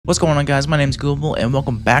What's going on, guys? My name's Google and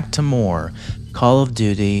welcome back to more Call of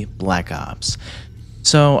Duty Black Ops.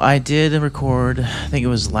 So I did record, I think it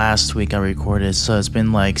was last week I recorded, so it's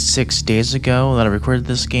been like 6 days ago that I recorded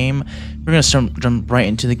this game. We're going to jump right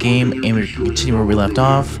into the game and we continue where we left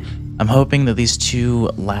off. I'm hoping that these two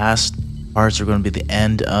last parts are going to be the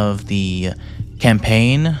end of the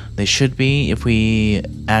campaign. They should be if we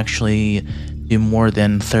actually do more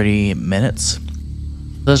than 30 minutes.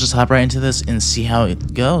 Let's just hop right into this and see how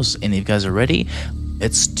it goes. And if you guys are ready,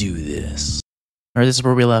 let's do this. Alright, this is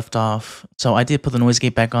where we left off. So I did put the noise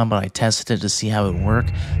gate back on, but I tested it to see how it would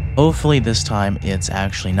work. Hopefully this time it's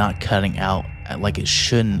actually not cutting out like it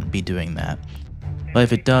shouldn't be doing that. But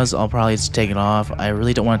if it does, I'll probably just take it off. I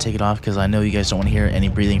really don't want to take it off because I know you guys don't want to hear any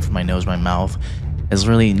breathing from my nose or my mouth. It's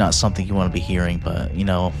really not something you want to be hearing, but you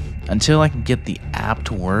know, until I can get the app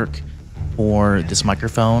to work for this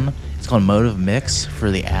microphone, it's called Motive Mix for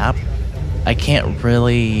the app, I can't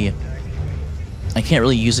really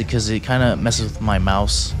use it because it kind of messes with my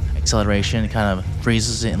mouse acceleration. It kind of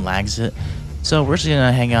freezes it and lags it. So we're just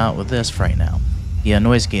gonna hang out with this for right now. Yeah,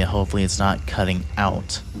 noise gate, hopefully it's not cutting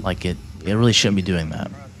out like it really shouldn't be doing that.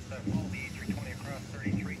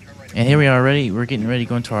 And here we are already. We're getting ready to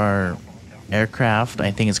go into our aircraft. I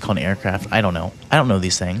think it's called an aircraft. I don't know. I don't know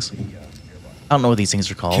these things. I don't know what these things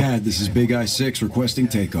are called. CAD, this is Big I-6 requesting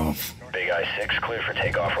takeoff. Big I-6, clear for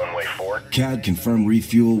takeoff, runway 4. CAD, confirm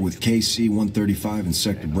refuel with KC-135 in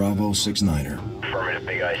Sector Bravo 69er. Affirmative,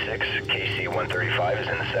 Big I-6. KC-135 is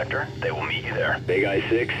in the sector. They will meet you there. Big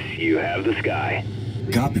I-6, you have the sky.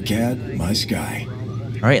 Copy, CAD, my sky.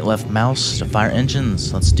 Alright, left mouse to fire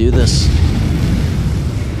engines. Let's do this.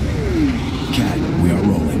 CAD, we are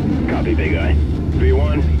rolling. Copy, Big I.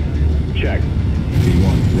 V1, check.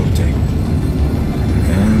 V1, rotate.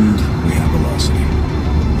 And we have velocity.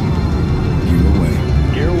 Gear away.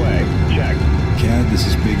 Gear away, check. CAD, this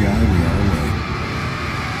is Big I, we are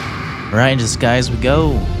away. Alright, into the skies we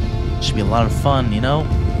go. Should be a lot of fun, you know?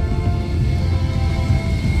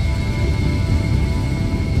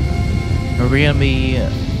 We're gonna be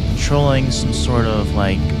controlling some sort of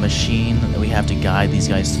like machine that we have to guide these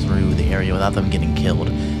guys through the area without them getting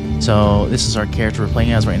killed. So this is our character we're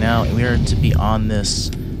playing as right now, and we are to be on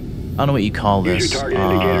this. I don't know what you call this. I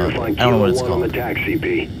don't know what it's called.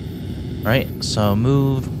 Right, so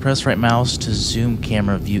move, press right mouse to zoom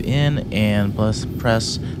camera view in, and press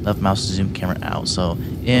left mouse to zoom camera out. So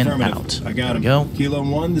in, out. I got him. Go. Kilo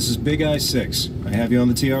 1, this is Big I-6. I have you on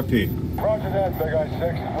the TRP. Roger that, Big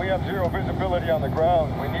I-6. We have zero visibility on the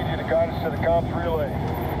ground. We need you to guide us to the comms relay.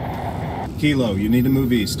 Kilo, you need to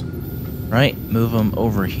move east. Right, move them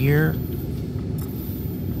over here.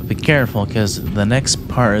 Be careful, because the next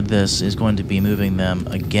part of this is going to be moving them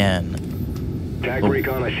again. TAC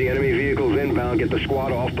recon, I see enemy vehicles inbound. Get the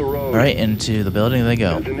squad off the road. Right, into the building they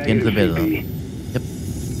go. Get into the building. Yep.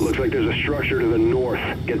 Looks like there's a structure to the north.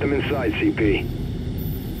 Get them inside, CP.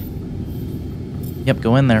 Yep,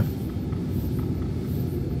 go in there.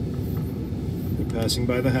 We're passing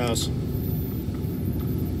by the house.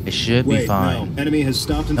 It should be fine. No. Enemy has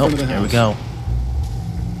stopped in front of the house. There we go.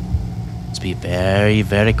 Let's be very,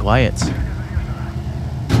 very quiet.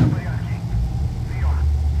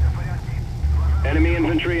 Enemy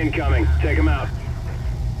infantry incoming. Take them out.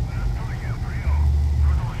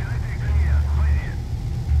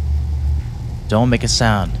 Don't make a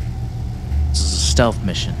sound. This is a stealth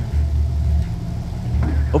mission.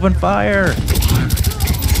 Open fire!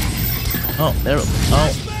 Oh, there.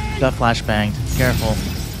 Oh, got flashbanged. Careful.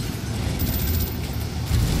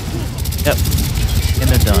 Yep. And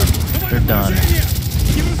they're done. They're done.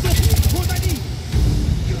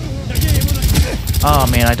 Oh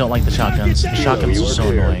man, I don't like the shotguns. The shotguns are so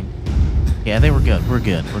annoying. Yeah, they were good. We're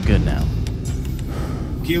good. We're good now.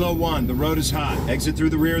 Kilo 1, the road is hot. Exit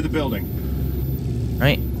through the rear of the building.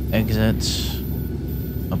 Right. Exit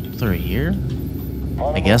up through here?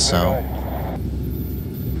 I guess so.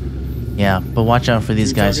 Yeah, but watch out for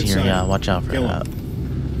these guys here. Yeah, watch out for that.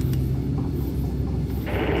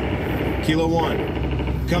 Kilo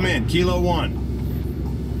 1, come in. Kilo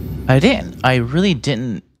 1. I really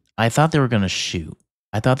didn't. I thought they were gonna shoot.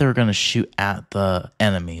 I thought they were gonna shoot at the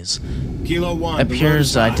enemies. Kilo 1. It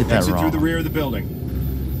appears I did that Exit wrong. through the rear of the building.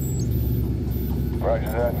 Roger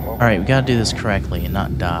that. All right, we gotta do this correctly and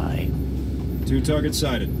not die. 2 targets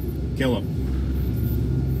sighted. Kill them.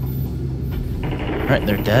 All right,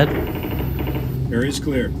 they're dead. Area's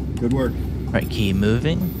clear. Good work. All right, keep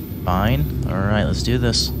moving. Fine. All right, let's do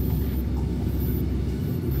this.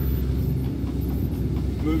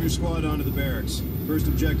 Move your squad onto the barracks. First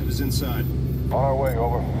objective is inside. On our way,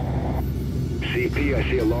 over. CP, I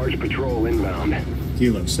see a large patrol inbound.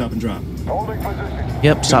 Kilo, stop and drop. Holding position.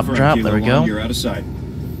 Yep, stop and Confirm, drop. Kilo There we 1, go. You're out of sight.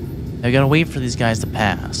 Now we gotta wait for these guys to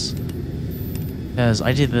pass. Because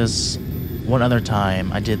I did this one other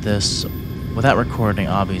time. I did this without recording,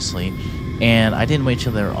 obviously. And I didn't wait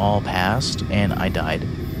till they were all passed, and I died.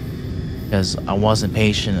 Because I wasn't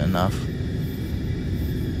patient enough.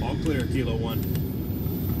 All clear, Kilo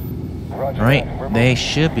 1. Roger that. We're Alright, they moving.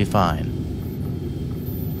 should be fine.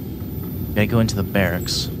 Gotta go into the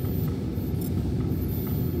barracks.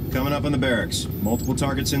 Coming up on the barracks. Multiple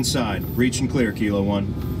targets inside. Reach and clear, Kilo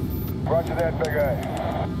 1. Roger that, big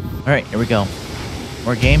eye. Alright, here we go.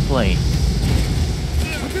 More gameplay.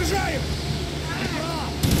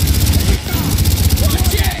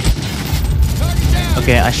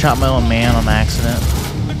 Okay, I shot my own man on accident.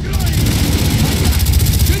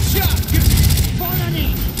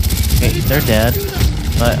 Okay, they're dead,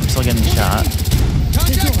 but I'm still getting shot.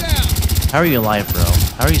 How are you alive, bro?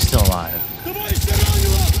 How are you still alive?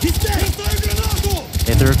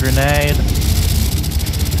 They threw a grenade.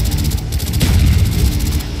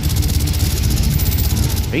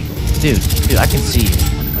 Dude, I can see you.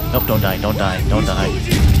 Nope, don't die, don't die, don't die.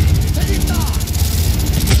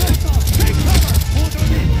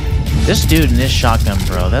 This dude in this shotgun,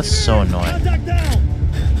 bro, that's so annoying.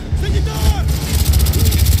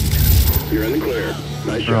 You're in the clear.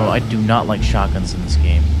 Nice Bro, I do not like shotguns in this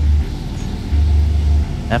game.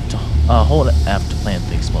 F to hold F to plant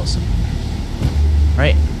the explosive.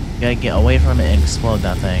 Right, gotta get away from it and explode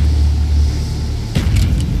that thing.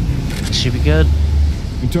 Should be good.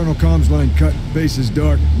 Internal comms line cut. Base is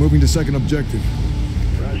dark. Moving to second objective.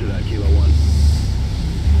 Roger that, Kilo 1.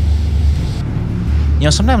 You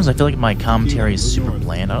know, sometimes I feel like my commentary is super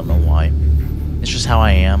bland. I don't know why. It's just how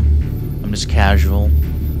I am. I'm just casual.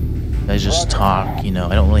 I just talk, you know.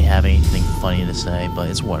 I don't really have anything funny to say, but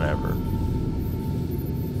it's whatever.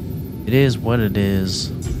 It is what it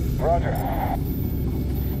is. Roger.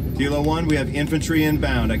 Kilo 1, we have infantry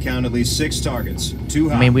inbound. I count at least 6 targets. 2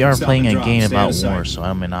 hot. I mean, we are Stop playing and a drop. game Stay out about of war, sight. so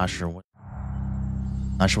I'm not sure what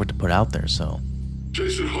to put out there. So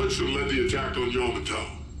Jason Hudson led the attack on Yamato.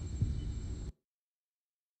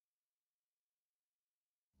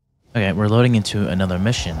 okay, we're loading into another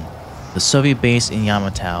mission. The Soviet base in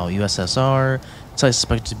Yamato, USSR. Site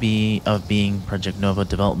suspected to be being Project Nova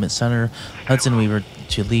Development Center. Hudson Weaver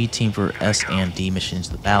to lead team for S&D mission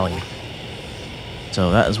into the valley.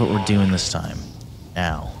 So that is what we're doing this time.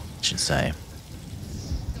 Now, I should say.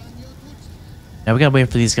 Now we gotta wait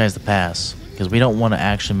for these guys to pass, because we don't want to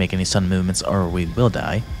actually make any sudden movements or we will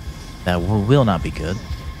die. That will not be good.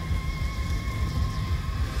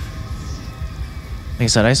 Like I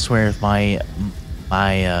said, I swear if my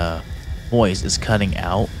voice is cutting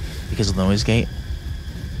out because of the noise gate,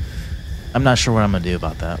 I'm not sure what I'm gonna do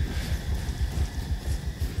about that.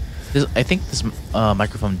 I think this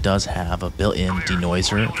microphone does have a built-in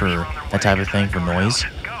denoiser for that type of thing, for noise,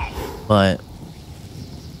 but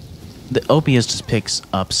the OBS just picks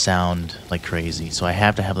up sound like crazy, so I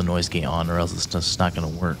have to have the noise gate on or else it's just not gonna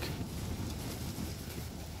work.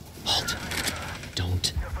 Halt.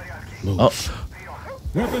 Don't move. Oh,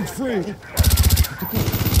 Weapons free.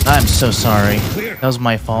 I'm so sorry. That was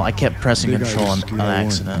my fault. I kept pressing Big control Eye, on this is Kilo 1.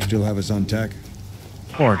 accident. Still have us on tack.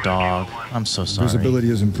 Poor dog. I'm so sorry. Visibility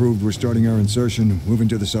has improved. We're starting our insertion. Moving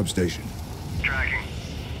to the substation. Tracking.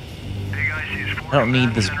 Big Eye sees 4 I don't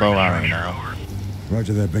need this bow out right now.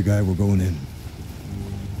 Roger that, big eye. We're going in.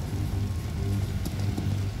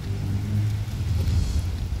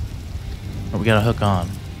 Oh, we got a hook on.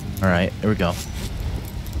 Alright, here we go.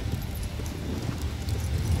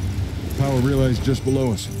 Power relay's just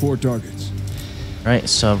below us. 4 targets. Alright,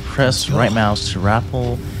 so press right mouse to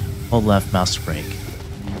rappel, hold left mouse to brake.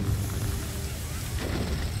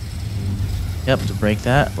 Yep, to break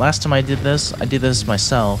that. Last time I did this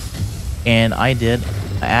myself, and I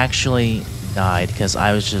actually died because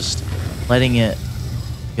I was just letting it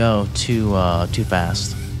go too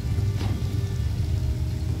fast.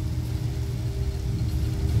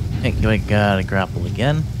 I think I gotta grapple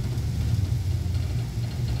again.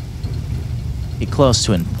 Get close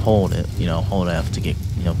to it and hold it, you know, hold F to get,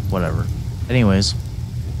 you know, whatever. Anyways.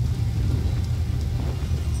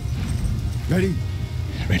 Ready?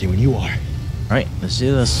 Ready when you are. Alright, let's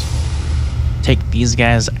do this. Take these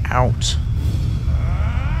guys out.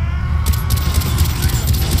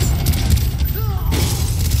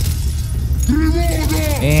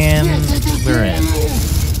 And we're in.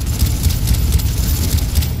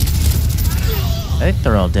 I think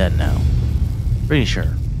they're all dead now. Pretty sure.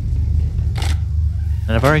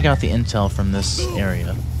 And I've already got the intel from this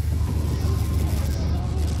area.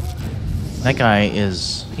 That guy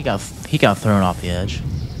is... He got thrown off the edge.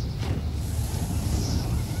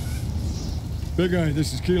 Big Eye,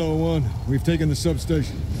 this is Kilo 1. We've taken the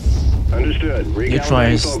substation. Understood.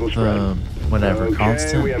 Neutralize Recalibrating focal the spread. whatever Okay,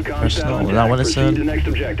 constant we have constant personal. on Is that what it deck. said? Proceed to next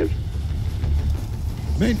objective.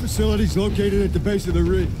 Main facility's located at the base of the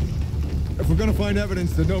ridge. If we're gonna find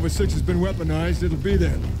evidence that Nova 6 has been weaponized, it'll be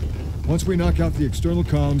there. Once we knock out the external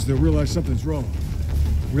comms, they'll realize something's wrong.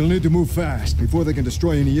 We'll need to move fast before they can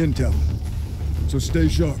destroy any intel. So stay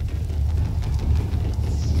sharp.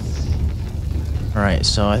 Alright,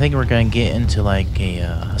 so I think we're gonna get into like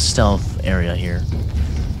a stealth area here.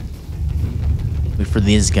 Wait for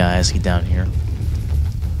these guys to get down here.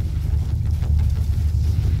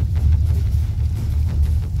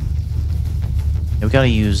 Yeah, we gotta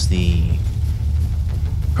use the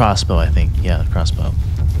crossbow, I think. Yeah, the crossbow.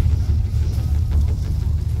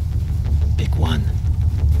 Pick one.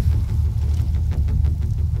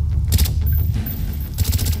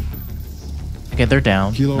 Okay, they're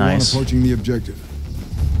down. Kilo Nice. 1 approaching the objective.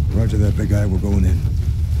 Roger that, Big Eye. We're going in.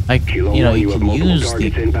 Kilo You know, one, you you have can multiple use the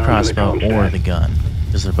targets inbound to the crossbow comms or pad. the gun,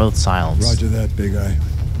 because they're both silenced. Roger that, Big Eye.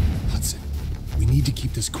 Hudson, we need to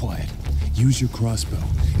keep this quiet. Use your crossbow.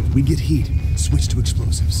 If we get heat, switch to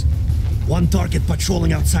explosives. One target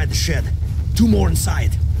patrolling outside the shed. 2 more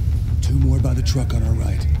inside. 2 more by the truck on our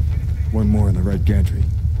right. 1 more in the right gantry.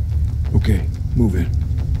 Okay, move in.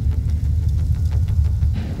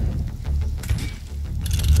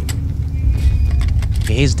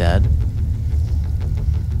 Okay, he's dead.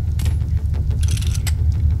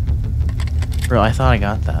 Bro, I thought I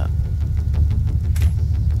got that.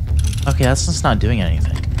 Okay, that's just not doing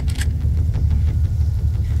anything.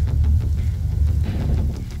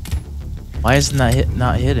 Why isn't that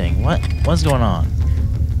not hitting? What's going on?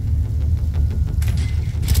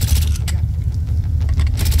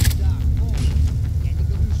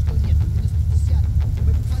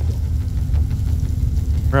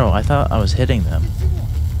 Bro, I thought I was hitting them.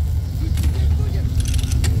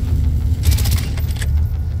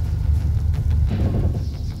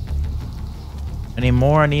 Any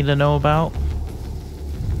more I need to know about?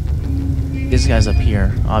 This guy's up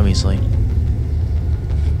here, obviously.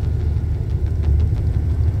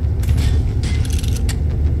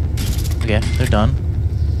 Okay, they're done.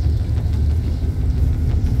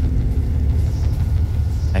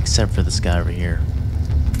 Except for this guy over here.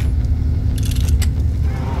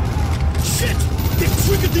 Shit! They've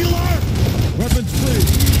triggered the alarm! Weapons free!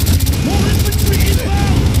 More infantry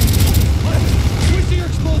inbound! Switch your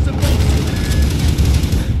explosive bolts!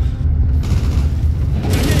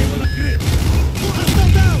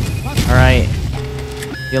 Alright.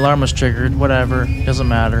 The alarm was triggered, whatever. Doesn't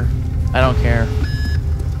matter. I don't care.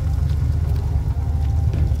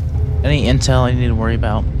 Any intel I need to worry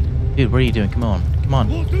about? Dude, what are you doing? Come on. Come on.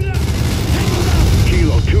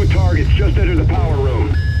 Kilo, 2 targets just entered the power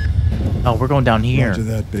room. Oh, we're going down here. Roger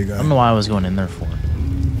that, Big Eye. I don't know why I was going in there for.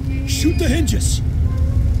 Shoot the hinges!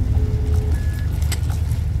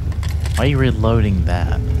 Why are you reloading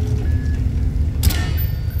that?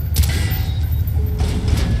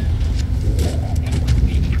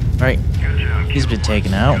 Alright. He's been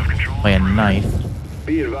taken out by a knife.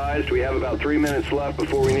 Be advised, we have about 3 minutes left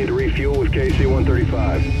before we need to refuel with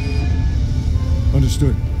KC-135.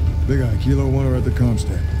 Understood. Big Eye, Kilo 1 are at the comm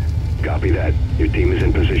stand. Copy that. Your team is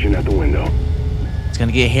in position at the window. It's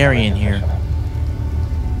gonna get hairy in here.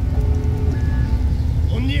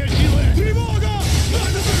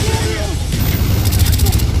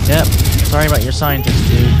 Yep. Sorry about your scientist,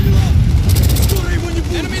 dude.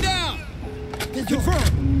 Enemy down!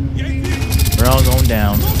 We're all going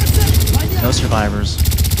down. No survivors.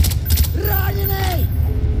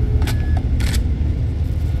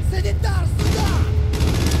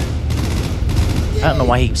 I don't know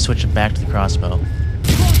why he keeps switching back to the crossbow.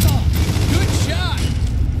 Good shot!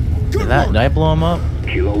 Did I blow him up?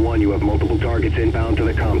 Kilo 1, you have multiple targets inbound to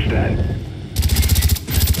the Comstat.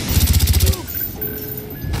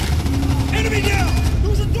 Enemy down!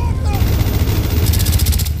 There's a door down!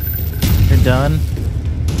 You're done?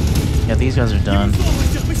 Yeah, these guys are done.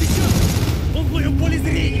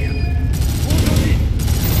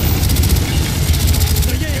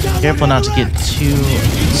 Careful not to get too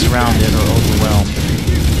surrounded or overwhelmed.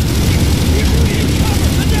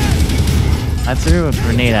 I threw a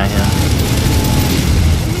grenade at him.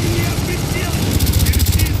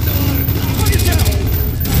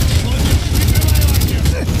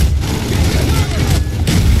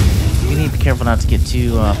 We need to be careful not to get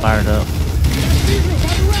too fired up.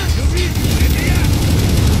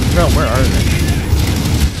 Bro, where are they?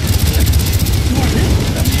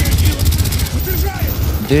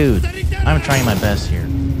 Dude, I'm trying my best here.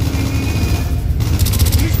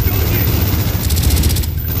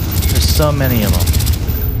 There's so many of them.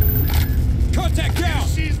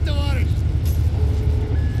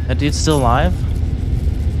 That dude's still alive?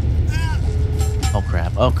 Oh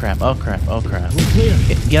crap, oh crap, oh crap, oh crap. We're clear.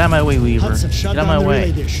 Get out of my way, Weaver. Hudson, Get shut out of down my the way.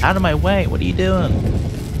 relay dish. Out of my way. What are you doing?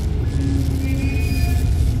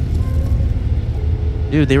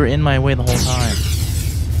 Dude, they were in my way the whole time.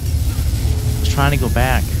 I was trying to go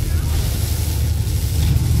back.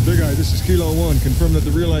 Big Eye, this is Kilo 1. Confirm that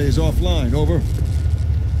the relay is offline. Over.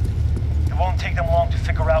 It won't take them long to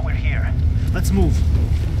figure out we're here. Let's move.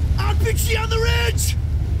 RPG on the ridge!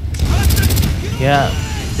 Yeah,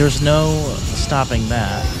 there's no stopping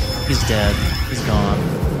that. He's dead. He's gone.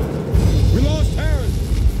 We lost Harris.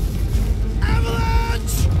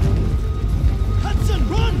 Avalanche! Hudson,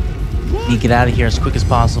 run! Run! Need to get out of here as quick as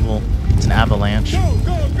possible. It's an avalanche. Go,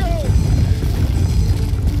 go, go!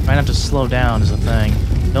 Try not to slow down is the thing.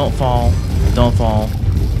 Don't fall. Don't fall.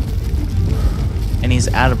 And he's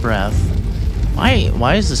out of breath.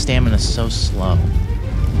 Why is the stamina so slow?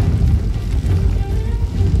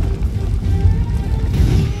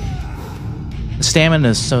 The stamina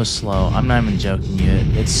is so slow. I'm not even joking you.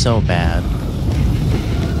 It's so bad.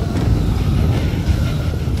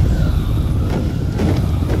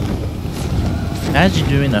 Imagine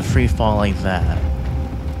doing a free fall like that.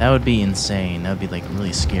 That would be insane. That would be like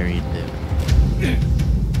really scary to do.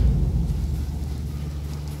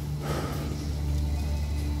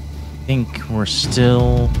 I think we're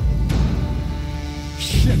still...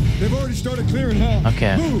 Shit, they've already started clearing house.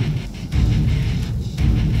 Okay. Move.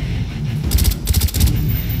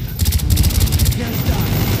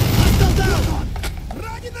 Hostile down!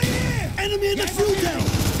 Enemy in the fuel tank!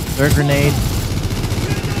 Third grenade.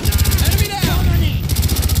 Enemy down!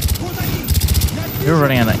 We were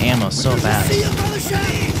running out of ammo so fast. See him by the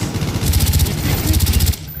shaft!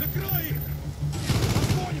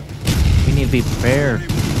 We need to be prepared.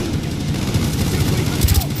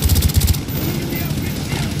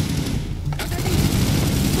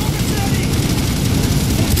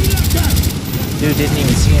 Dude didn't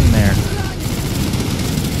even see him there.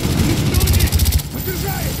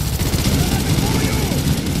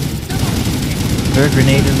 Third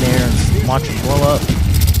grenade in there and watch it blow up.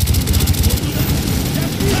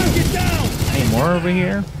 Any more over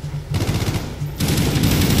here?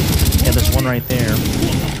 Yeah, there's one right there.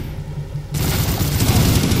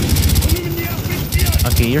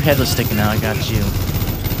 Okay, your head was sticking out. I got you.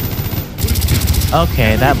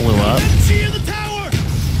 Okay, that blew up. Energy in the tower!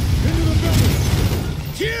 Into the building!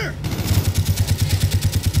 Here!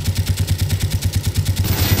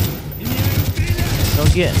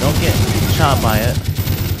 Don't get shot by it.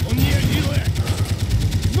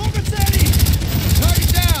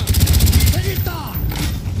 Target down!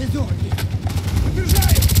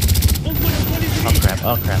 Oh crap,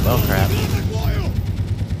 oh crap, oh crap.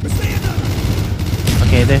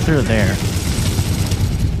 Okay, they're through there.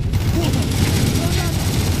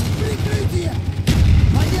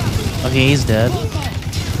 Okay, he's dead.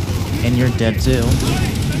 And you're dead too.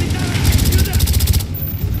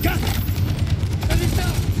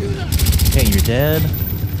 Okay, you're dead.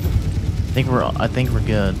 I think we're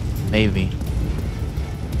good. Maybe.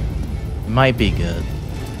 Might be good.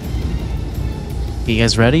 You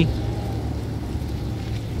guys ready?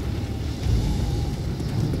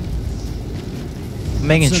 I'm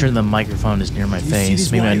making sure the microphone is near my face.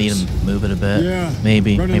 Maybe I need to move it a bit. Yeah.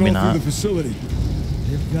 Maybe, running maybe all not. through the facility.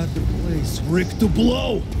 They've got the place rigged to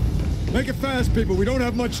blow! Make it fast, people. We don't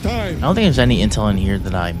have much time. I don't think there's any intel in here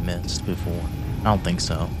that I missed before. I don't think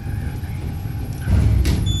so.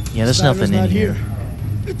 Yeah, there's nothing in here.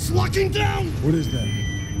 It's locking down! What is that?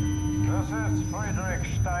 This is Friedrich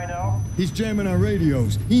Steiner. He's jamming our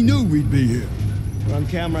radios. He knew we'd be here. We're on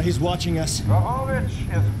camera. He's watching us. Dragovich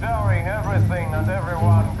is burying everything and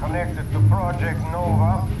everyone connected to Project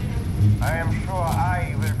Nova. I am sure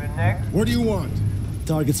I will be next. What do you want?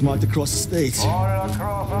 Targets marked across the states. All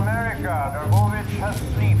across America, Dragovich has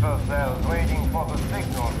sleeper cells waiting for the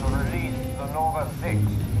signal to release the Nova 6.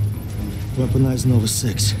 Weaponized Nova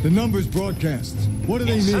 6. The numbers broadcast. What do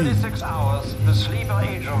they In mean? 36 hours, the sleeper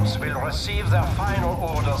agents will receive their final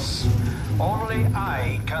orders. Only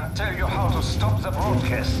I can tell you how to stop the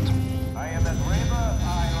broadcast. I am at Raver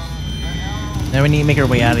Island. Now we need to make our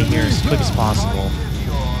way out of here as quick as possible.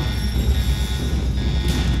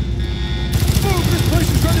 Move! This place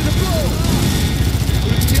is ready to blow!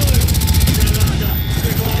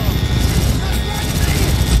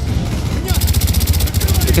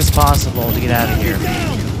 Quick as possible to get out of here.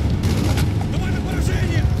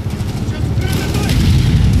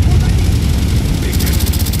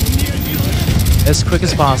 As quick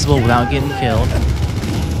as possible without getting killed.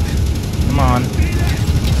 Come on.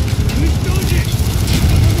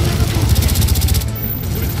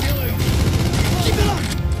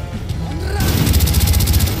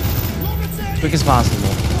 quick as possible.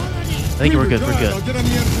 I think we're good. We're good.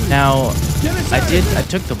 Now, I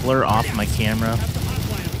took the blur off my camera.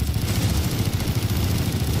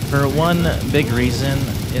 For one big reason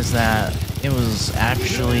is that it was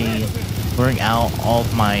actually blurring out all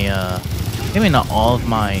of my, maybe not all of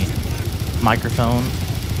my microphone,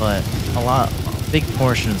 but a big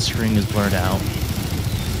portion of the screen is blurred out.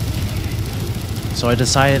 So I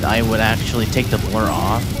decided I would actually take the blur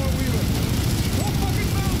off.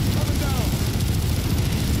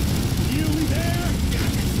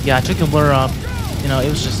 Yeah, I took the blur off. You know, it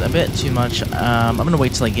was just a bit too much. I'm gonna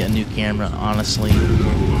wait till I get a new camera, honestly.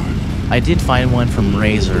 I did find one from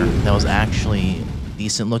Razer that was actually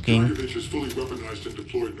decent looking. Dragovich is fully weaponized and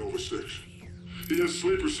deployed Nova 6. He has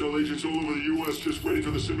sleeper cell agents all over the U.S. just waiting for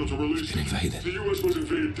the signal to release. Invaded. The U.S. was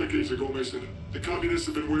invaded decades ago, Mason. The communists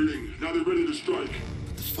have been waiting. Now they're ready to strike.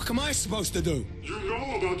 What the fuck am I supposed to do? You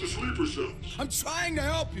know about the sleeper cells. I'm trying to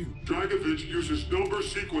help you. Dragovich uses number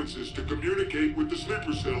sequences to communicate with the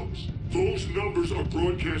sleeper cells. Those numbers are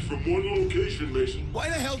broadcast from one location, Mason. Why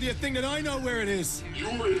the hell do you think that I know where it is? You're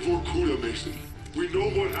in Vorkuta, Mason. We know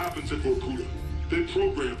what happens at Vorkuta. They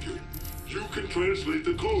programmed you. You can translate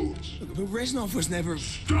the codes. But Reznov was never...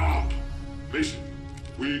 Stop! Mason,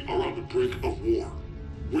 we are on the brink of war.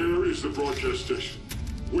 Where is the broadcast station?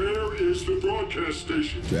 Where is the broadcast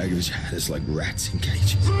station? Dragovich had us like rats in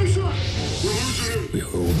cages. Mason! We're losing him! We are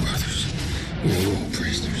all brothers. We are all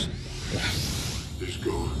prisoners. He's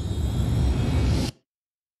gone.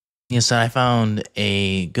 Yes, I found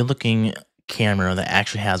a good-looking camera that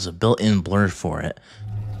actually has a built-in blur for it.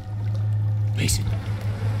 Mason.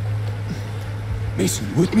 Mason,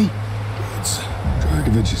 you with me?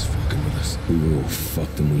 Dragovich is fucking with us. We were all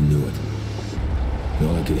fucked and we knew it. And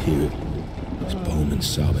all I could hear was Bowmen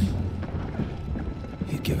sobbing.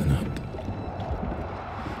 He'd given up.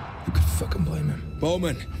 Who could fucking blame him?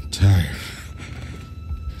 Bowman. I'm tired.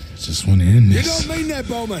 Just want to end You this. don't mean that,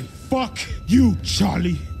 Bowman. Fuck you,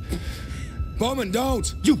 Charlie. Bowman,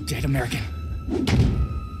 don't. You dead American.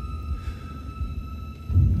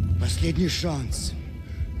 Последний шанс.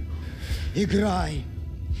 Играй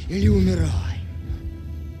или умирай.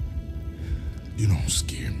 You don't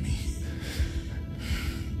scare me.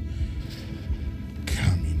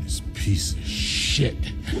 Communist piece of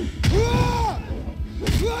shit.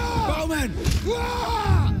 Bowman!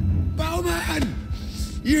 Bowman!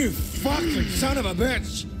 You fucking son of a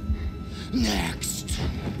bitch! Next!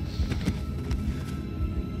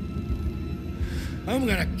 I'm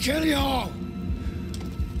gonna kill you all!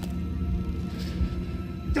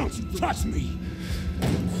 Don't you touch me!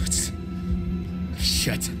 What?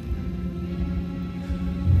 Shit.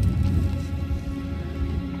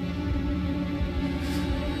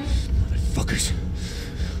 Motherfuckers.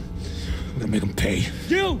 I'm gonna make them pay.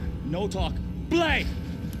 You! No talk. Play!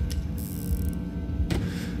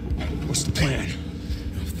 What's the plan?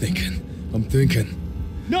 I'm thinking.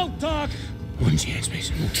 No talk! One chance,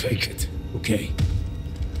 Mason. We'll take it. Okay.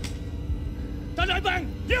 Bang!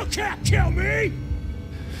 You can't kill me!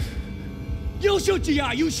 You shoot,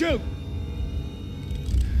 GI, you shoot!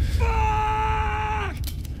 Fuck!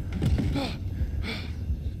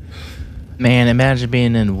 Man, imagine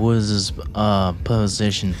being in Woods'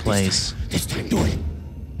 position place. This time, do it.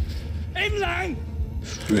 Aim line!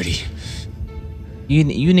 Ready.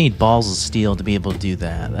 You need balls of steel to be able to do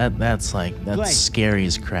that. That's Play. scary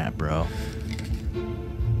as crap, bro.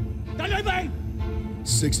 Bang!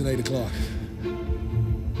 6 and 8 o'clock.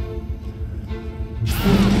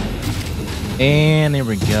 And there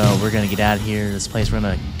we go. We're gonna get out of here. This place, we're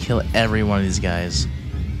gonna kill every one of these guys.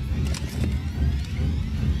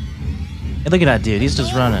 Hey, look at that dude. He's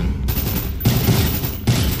just running.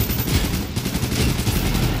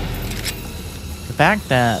 The fact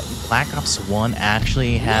that Black Ops 1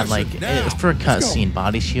 actually had, like, it's for a cutscene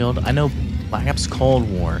body shield. I know Black Ops Cold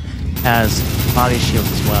War has body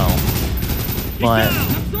shields as well, but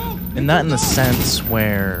and not in the sense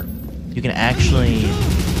where you can actually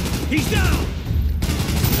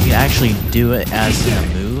do it as in a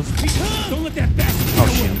move. Don't let that bastard Oh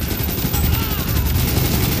get away. shoot!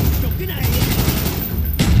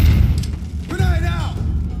 Grenade out!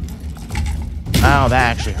 Ow,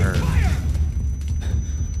 that actually hurt.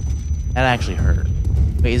 That actually hurt.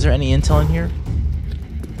 Wait, is there any intel in here?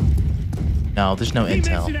 No, there's no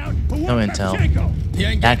intel. No intel.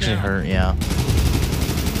 That actually hurt, yeah.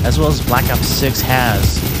 As well as Black Ops 6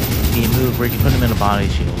 has the move where you can put him in a body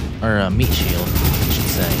shield. Or a meat shield, I should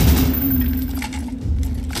say.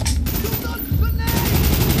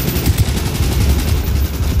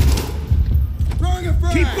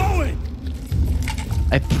 Keep going!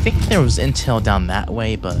 I think there was intel down that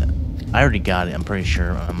way, but I already got it, I'm pretty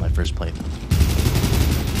sure, on my first playthrough.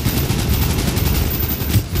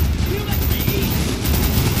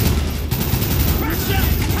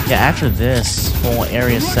 Yeah, after this whole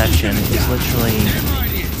area section is literally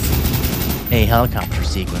a helicopter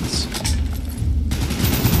sequence.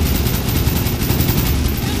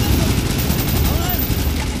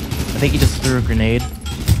 I think he just threw a grenade.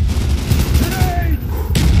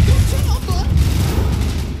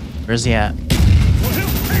 Where's he at? Well, he'll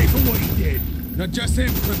pay for what he did. Not just him,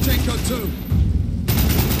 Kravchenko too.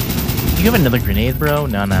 You have another grenade, bro?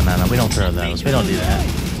 No. We don't throw those. We don't do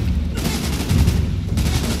that.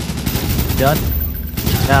 Done?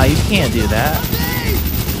 No, you can't do that.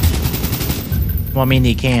 Well, I mean,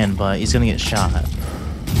 he can, but he's gonna get shot.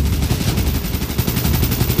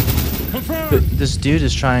 This dude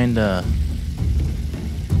is trying to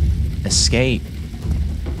escape.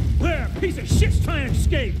 Where? Piece of shit's trying to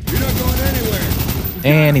escape. You're not going anywhere.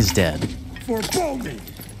 And he's dead. For Bowmen.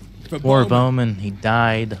 Poor Bowman, he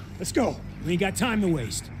died. Let's go. We ain't got time to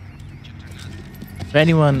waste. For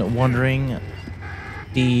anyone wondering,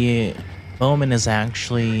 the Bowman is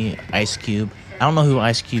actually Ice Cube. I don't know who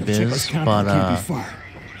Ice Cube is, but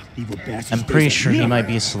I'm pretty sure he might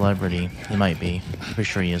be a celebrity. He might be. Pretty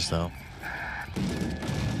sure he is, though.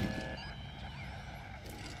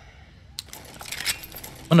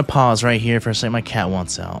 I'm gonna pause right here for a second. My cat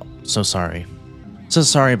wants out. So sorry. So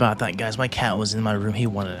sorry about that, guys. My cat was in my room. He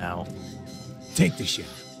wanted out. Take the shot.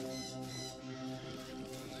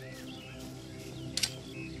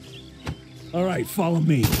 All right, follow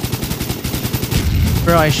me.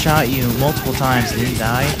 Bro, I shot you multiple times. Did you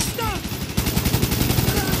die?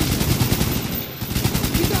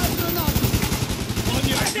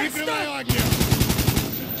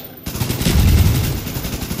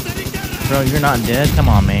 Bro, you're not dead? Come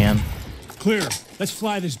on, man. Clear. Let's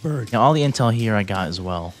fly this bird. Now, all the intel here I got as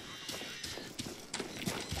well.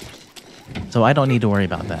 So I don't need to worry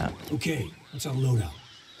about that. Okay, what's our loadout?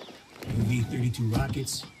 UV-32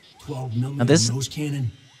 rockets, 12 Now millimeter this- nose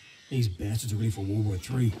cannon. These bastards are ready for World War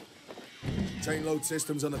III. Chain load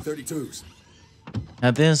systems on the 32s.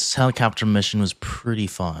 Now this helicopter mission was pretty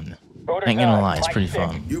fun. I ain't gonna lie, it's pretty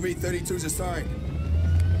fun. UV-32s assigned.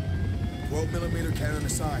 12 millimeter cannon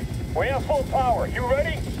assigned. We have full power. You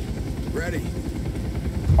ready? Ready.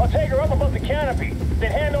 I'll take her up above the canopy,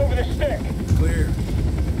 then hand over the stick. Clear.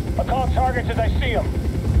 I'll call targets as I see them.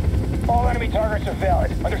 All enemy targets are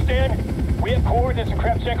valid. Understand? We have coordinates of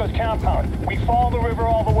Kravchenko's compound. We follow the river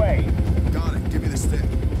all the way. Got it. Give me the stick.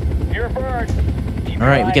 You're a bird.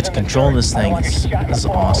 Alright, we get to control this thing. This is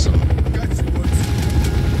awesome.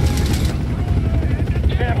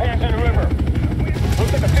 Sampans in the river.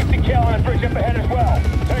 Looks like a 50 cal on a bridge up ahead as well.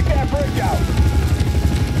 Take that bridge out.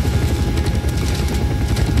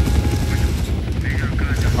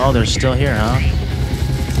 Oh, they're still here, huh?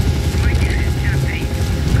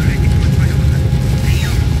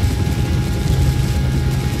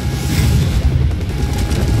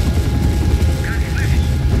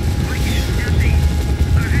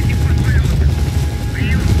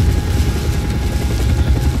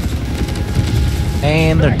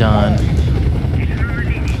 And they're done.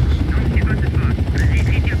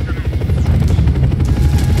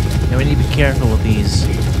 Now we need to be careful with these.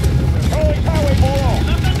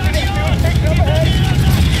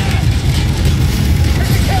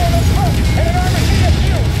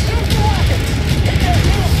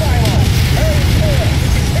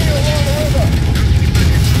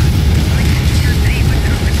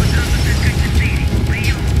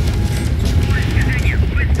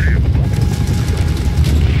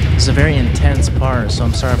 It's a very intense part, so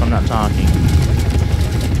I'm sorry if I'm not talking.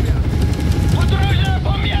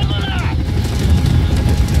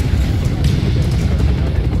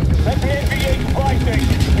 That's the NVA supply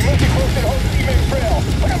station. You must be close to the Ho Chi Minh Trail.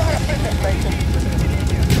 Put them out of business, Mason.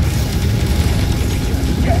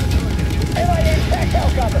 LIA attack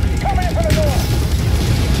helicopter coming in from the north.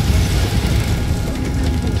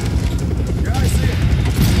 Yeah, I see it.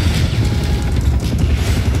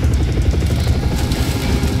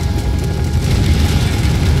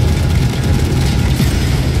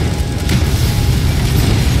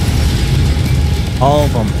 All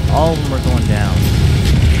of them are going down.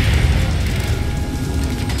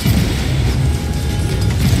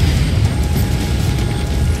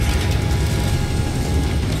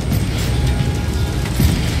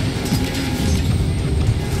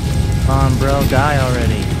 Come on, bro, die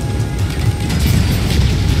already.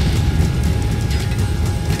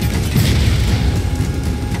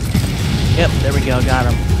 Yep, there we go, got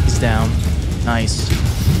him. He's down. Nice.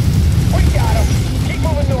 We got him. Keep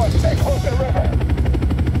moving north. Stay close to the river.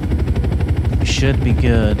 We should be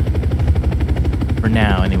good. For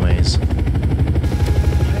now, anyways.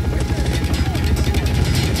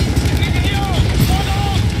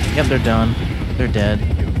 Yep, they're done. They're dead.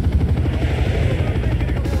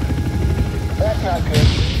 That's not good.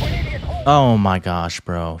 We need to get closer. Oh my gosh,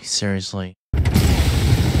 bro. Seriously.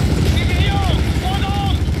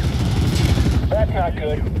 That's not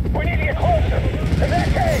good. We need to get closer. To that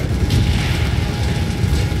cave.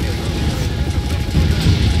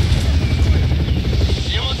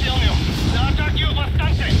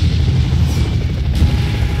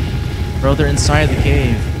 Bro, they're inside the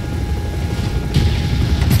cave.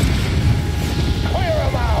 Clear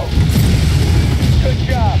them out. Good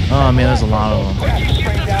job. Oh man, there's a lot of them.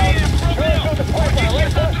 Bring down. Go to the pipeline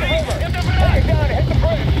right across the river. Take it down and hit the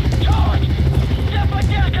bridge.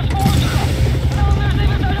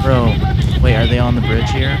 Bro, wait, are they on the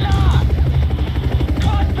bridge here?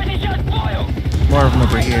 More of them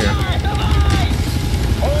over here.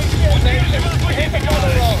 Holy shit, Mason. Hit the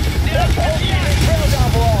other road. That's the whole trail down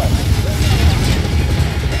below us.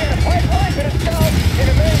 We got a pipeline to the south and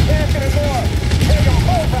a main path to the north. Take them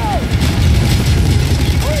both out.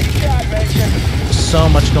 Great shot, Mason. So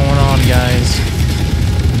much going on, guys.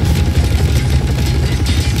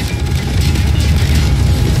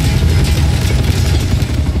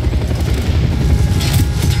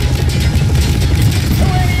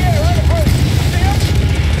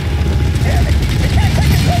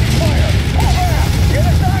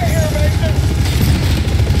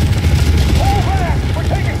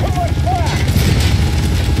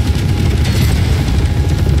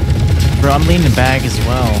 Bro, I'm leaning back as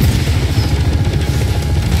well.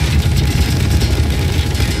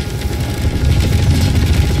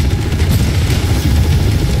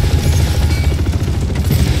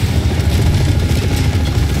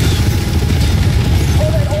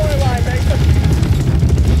 Hold that oil line, Mason.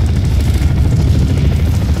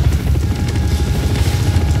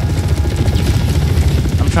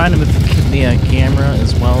 I'm trying to move the camera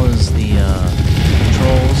as well as the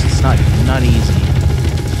controls. It's not easy.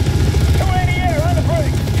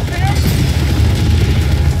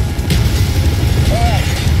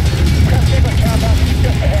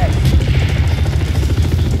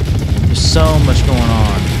 There's so much going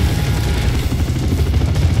on.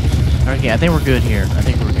 Okay, I think we're good here. I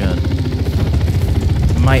think we're good.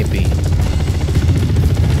 Might be.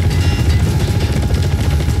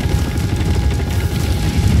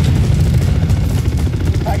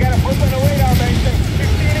 I got a flip on the radar, Mason. You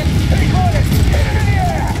see it? Take on it. Hit it in the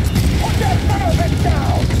air. Put that son of a bitch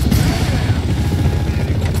down.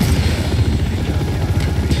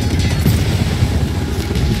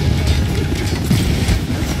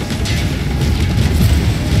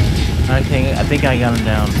 I think I got him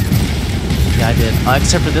down. Yeah, I did.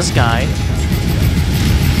 Except for this guy.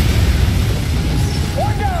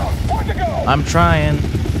 One down. One to go. I'm trying.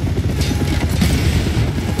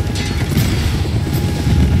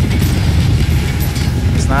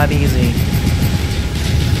 It's not easy.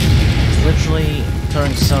 It's literally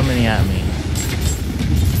throwing so many at me.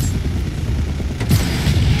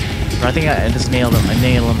 Or I think I just nailed him. I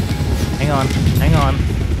nailed him. Hang on. Hang on.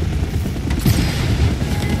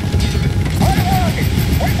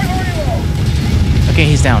 Okay,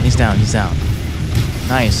 he's down. He's down. He's down.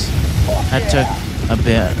 Nice. That took a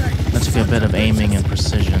bit. That took a bit of aiming and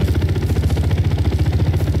precision.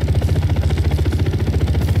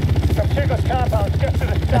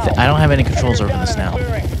 I don't have any controls over this now.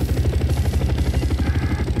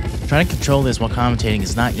 Trying to control this while commentating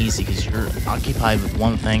is not easy because you're occupied with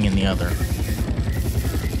one thing and the other.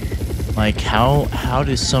 Like, how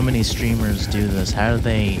do so many streamers do this? How do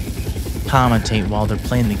they commentate while they're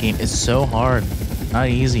playing the game? It's so hard. Not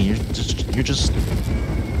easy. You're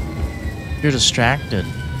distracted.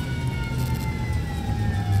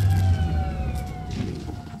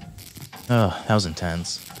 Oh, that was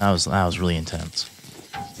intense. That was really intense.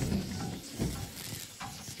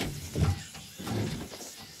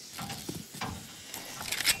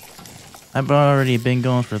 I've already been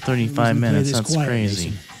going for 35 minutes. That's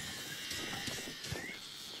crazy.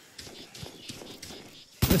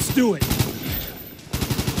 Let's do it.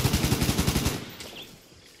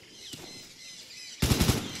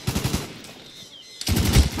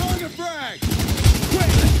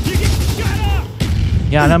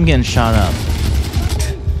 Yeah, and I'm getting shot up.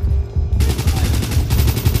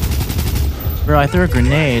 Bro, I threw a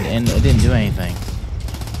grenade and it didn't do anything.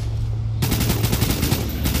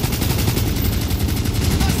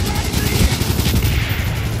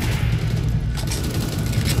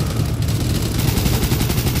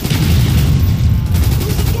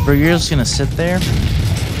 Bro, you're just gonna sit there?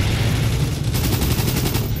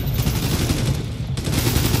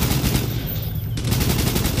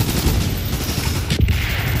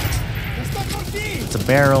 It's a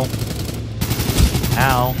barrel.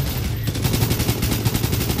 Ow.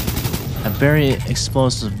 A very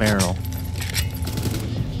explosive barrel.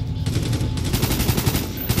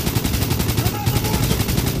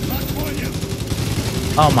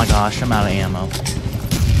 Oh my gosh, I'm out of ammo. Mason,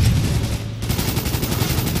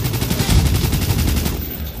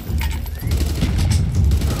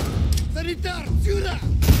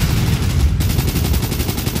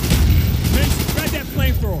 grab that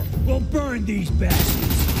flamethrower. We'll burn these bastards.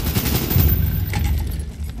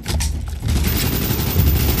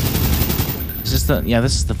 Is this the... Yeah,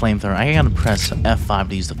 this is the flamethrower. I gotta press F5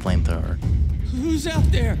 to use the flamethrower. Who's out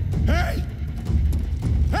there? Hey!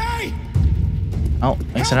 Hey! Oh,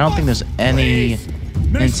 like I said, I don't think there's any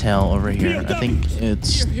intel over here. I think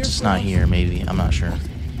it's just not here, maybe. I'm not sure.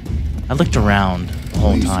 I looked around the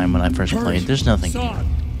whole time when I first played. There's nothing here. Son,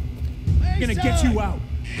 gonna get you out.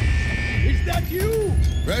 Is that you?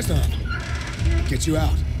 Reznov, get you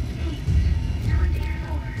out.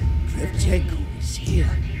 Kravchenko is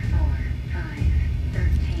here.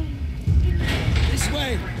 This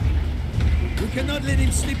way. We cannot let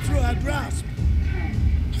him slip through our grasp.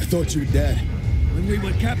 I thought you were dead. When we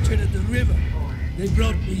were captured at the river, they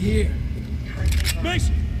brought me here.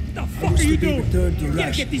 Mason, what the fuck are you doing? Returned to You gotta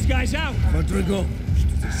Russia. get these guys out. Rodrigo, to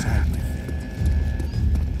the side, my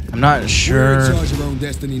friend. I'm not We're sure. in charge of our own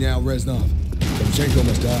destiny now, Reznov. Kravchenko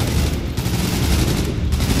must die.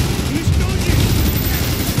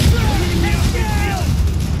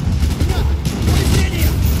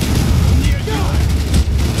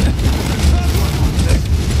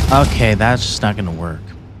 Okay, that's just not gonna work.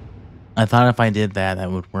 I thought if I did that,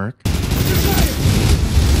 that would work.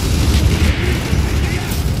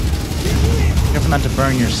 Careful not to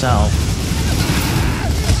burn yourself.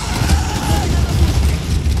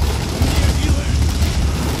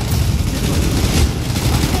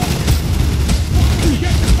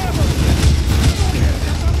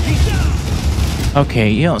 Okay,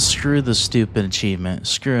 you know, screw the stupid achievement.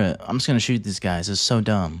 Screw it. I'm just gonna shoot these guys. It's so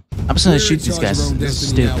dumb. I'm just gonna shoot these guys. This is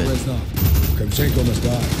stupid. Kravchenko must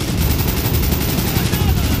die.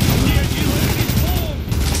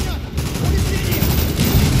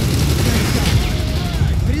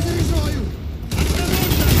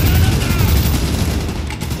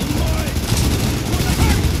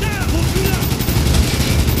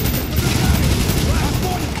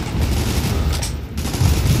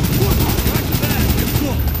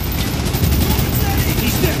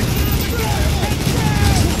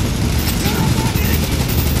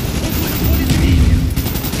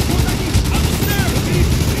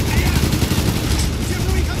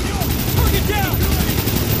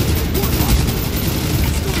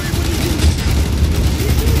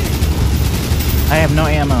 I have no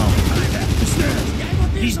ammo.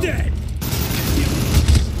 He's dead.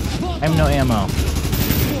 I have no ammo.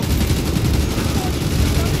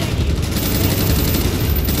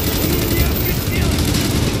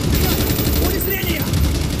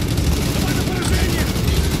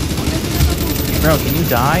 Bro, can you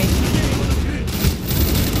die?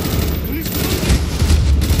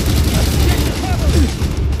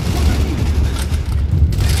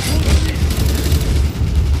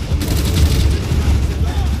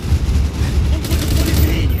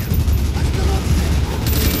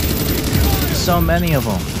 So many of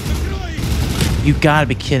them. You gotta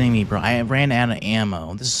be kidding me, bro. I ran out of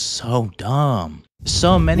ammo. This is so dumb.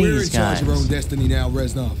 So many of We're these in charge guys. of our own destiny now,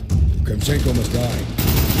 Reznov. Kravchenko must die.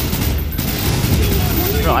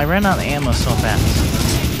 Bro, I ran out of ammo so fast.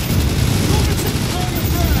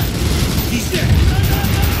 He's dead.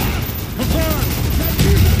 Confirm.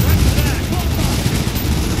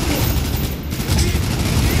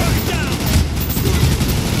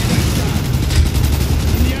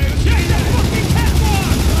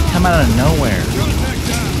 Come out of nowhere.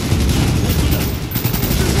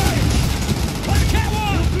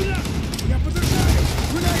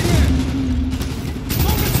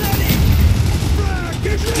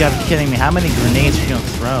 You gotta be kidding me. How many grenades are you gonna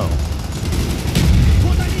throw?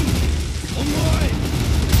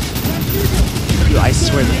 Dude, I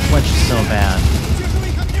swear the flinch is so bad.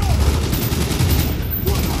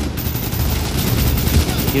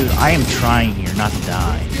 Dude, I am trying here not to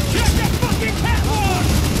die.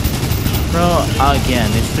 Bro, again,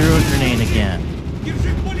 they threw a grenade again.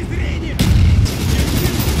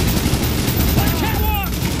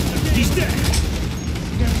 He's dead.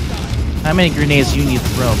 How many grenades do you need to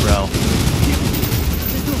throw, bro?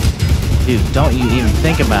 Dude, don't you even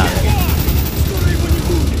think about it.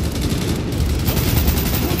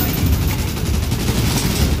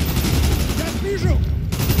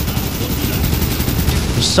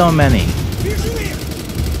 There's so many.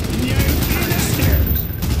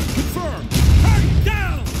 Confirm. Target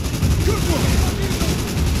down. Good work.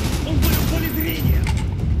 Он был в поле зрения.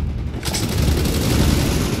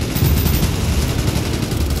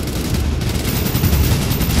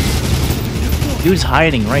 Dude's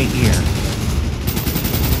hiding right here.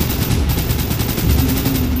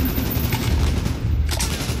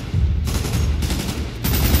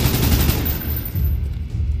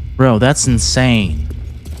 Bro, that's insane.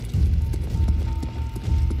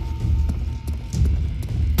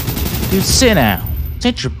 Dude, sit down.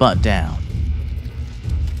 Sit your butt down.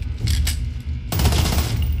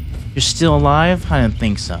 You're still alive? I didn't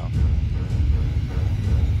think so.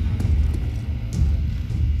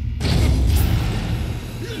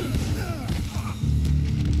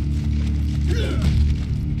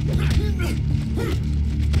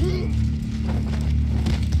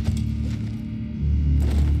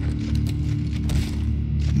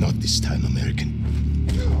 Not this time, American.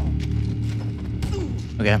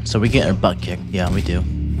 Okay, so we get our butt kicked. Yeah, we do.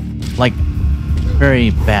 Like,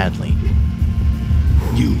 very badly.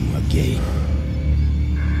 You are gay.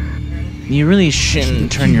 You really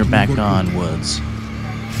shouldn't turn your back on Woods.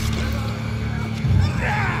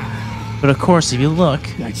 But of course, if you look,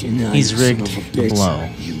 he's rigged the blow.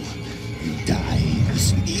 You die.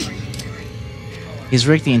 He's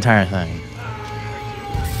rigged the entire thing.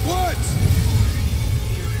 What?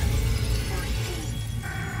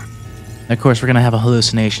 Of course, we're gonna have a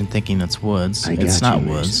hallucination thinking it's Woods. It's not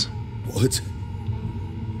Woods. What?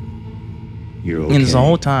 You're okay. And the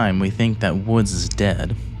whole time, we think that Woods is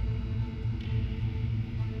dead.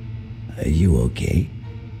 Are you okay?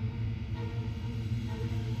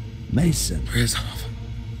 Mason. Reznov.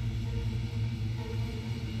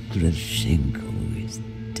 Krashenko is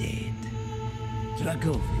dead.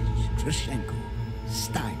 Dragovich, Krashenko,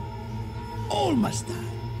 Stein. All must die.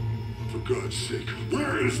 For God's sake,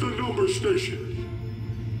 where is the number station?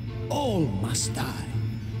 All must die.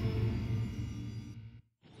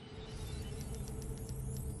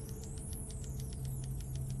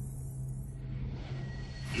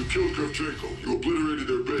 You killed Kravchenko. You obliterated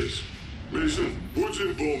their base. Mason, Woods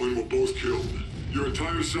and Bowmen were both killed. Your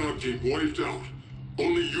entire SOC team wiped out.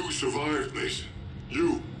 Only you survived, Mason.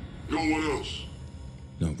 You. No one else.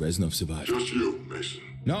 No, Reznov survived. Just you, Mason.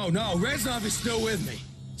 No, Reznov is still with me.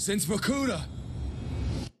 Since Bakuda.